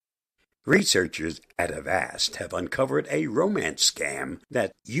Researchers at Avast have uncovered a romance scam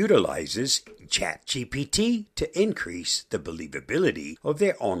that utilizes ChatGPT to increase the believability of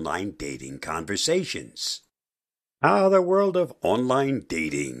their online dating conversations. The world of online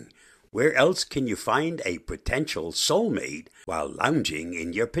dating. Where else can you find a potential soulmate while lounging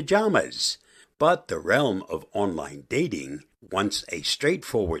in your pajamas? But the realm of online dating, once a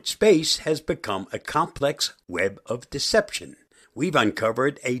straightforward space, has become a complex web of deception. We've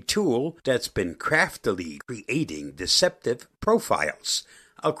uncovered a tool that's been craftily creating deceptive profiles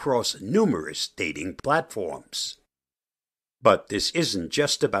across numerous dating platforms. But this isn't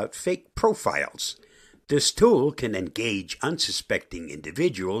just about fake profiles. This tool can engage unsuspecting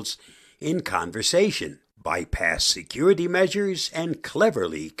individuals in conversation, bypass security measures, and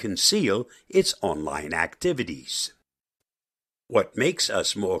cleverly conceal its online activities. What makes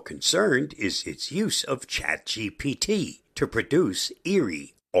us more concerned is its use of ChatGPT to produce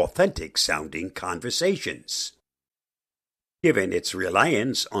eerie, authentic-sounding conversations. Given its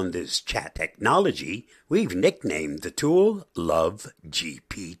reliance on this chat technology, we've nicknamed the tool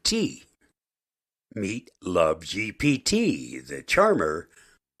LoveGPT. Meet LoveGPT, the charmer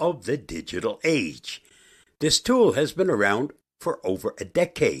of the digital age. This tool has been around for over a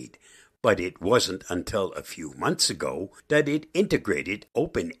decade, but it wasn't until a few months ago that it integrated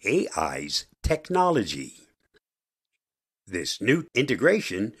OpenAI's technology. This new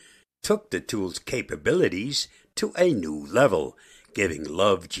integration took the tool's capabilities to a new level, giving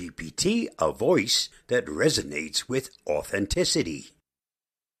LoveGPT a voice that resonates with authenticity.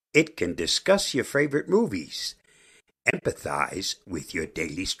 It can discuss your favorite movies, empathize with your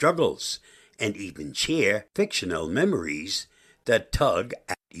daily struggles, and even share fictional memories that tug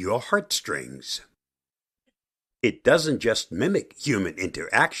at your heartstrings. It doesn't just mimic human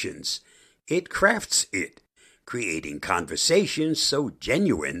interactions, it crafts it, creating conversations so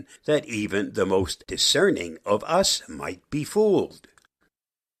genuine that even the most discerning of us might be fooled.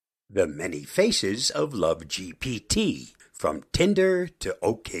 The many faces of LoveGPT. From Tinder to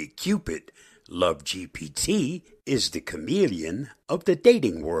OkCupid, LoveGPT is the chameleon of the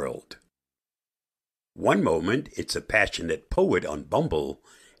dating world. One moment it's a passionate poet on Bumble,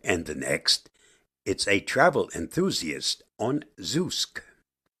 and the next it's a travel enthusiast on Zoosk.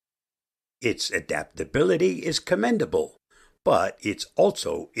 Its adaptability is commendable, but it's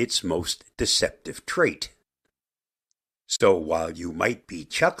also its most deceptive trait. So while you might be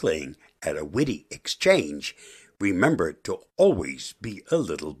chuckling at a witty exchange, remember to always be a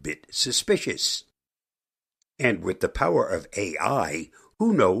little bit suspicious. And with the power of AI,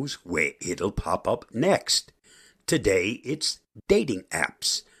 who knows where it'll pop up next? Today it's dating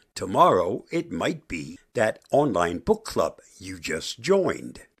apps. Tomorrow it might be that online book club you just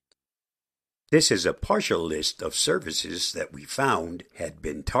joined. This is a partial list of services that we found had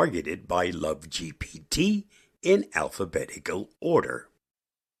been targeted by LoveGPT in alphabetical order.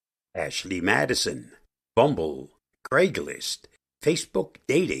 Ashley Madison, Bumble, Craigslist, Facebook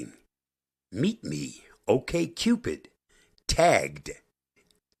Dating, Meet Me, OkCupid, Tagged,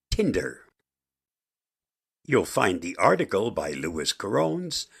 Tinder. You'll find the article by Louis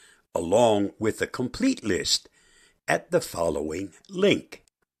Carones, along with the complete list, at the following link.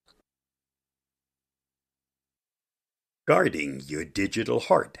 Guarding your digital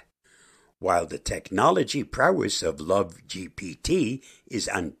heart. While the technology prowess of LoveGPT is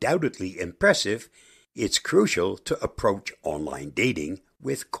undoubtedly impressive, it's crucial to approach online dating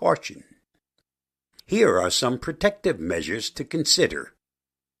with caution. Here are some protective measures to consider.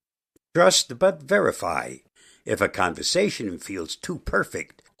 Trust but verify. If a conversation feels too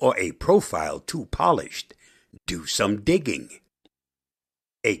perfect or a profile too polished, do some digging.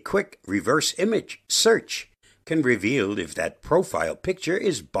 A quick reverse image search can reveal if that profile picture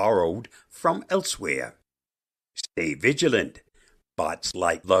is borrowed from elsewhere. Stay vigilant. Bots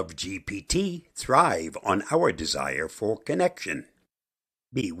like LoveGPT thrive on our desire for connection.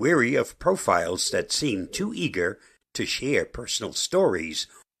 Be wary of profiles that seem too eager to share personal stories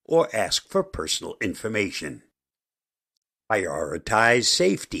or ask for personal information. Prioritize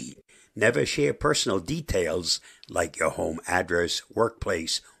safety. Never share personal details like your home address,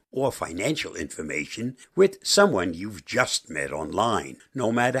 workplace, or financial information with someone you've just met online, no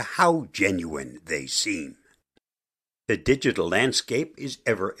matter how genuine they seem. The digital landscape is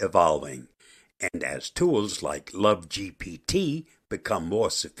ever evolving, and as tools like LoveGPT become more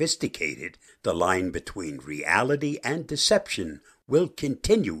sophisticated, the line between reality and deception will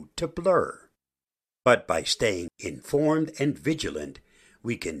continue to blur. But by staying informed and vigilant,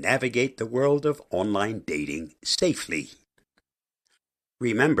 we can navigate the world of online dating safely.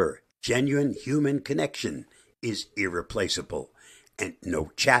 Remember, genuine human connection is irreplaceable, and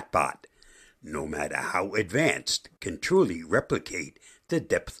no chatbot, no matter how advanced, can truly replicate the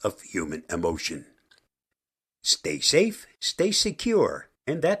depth of human emotion. Stay safe, stay secure,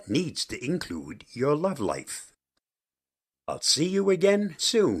 and that needs to include your love life. I'll see you again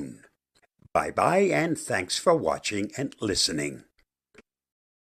soon. Bye-bye, and thanks for watching and listening.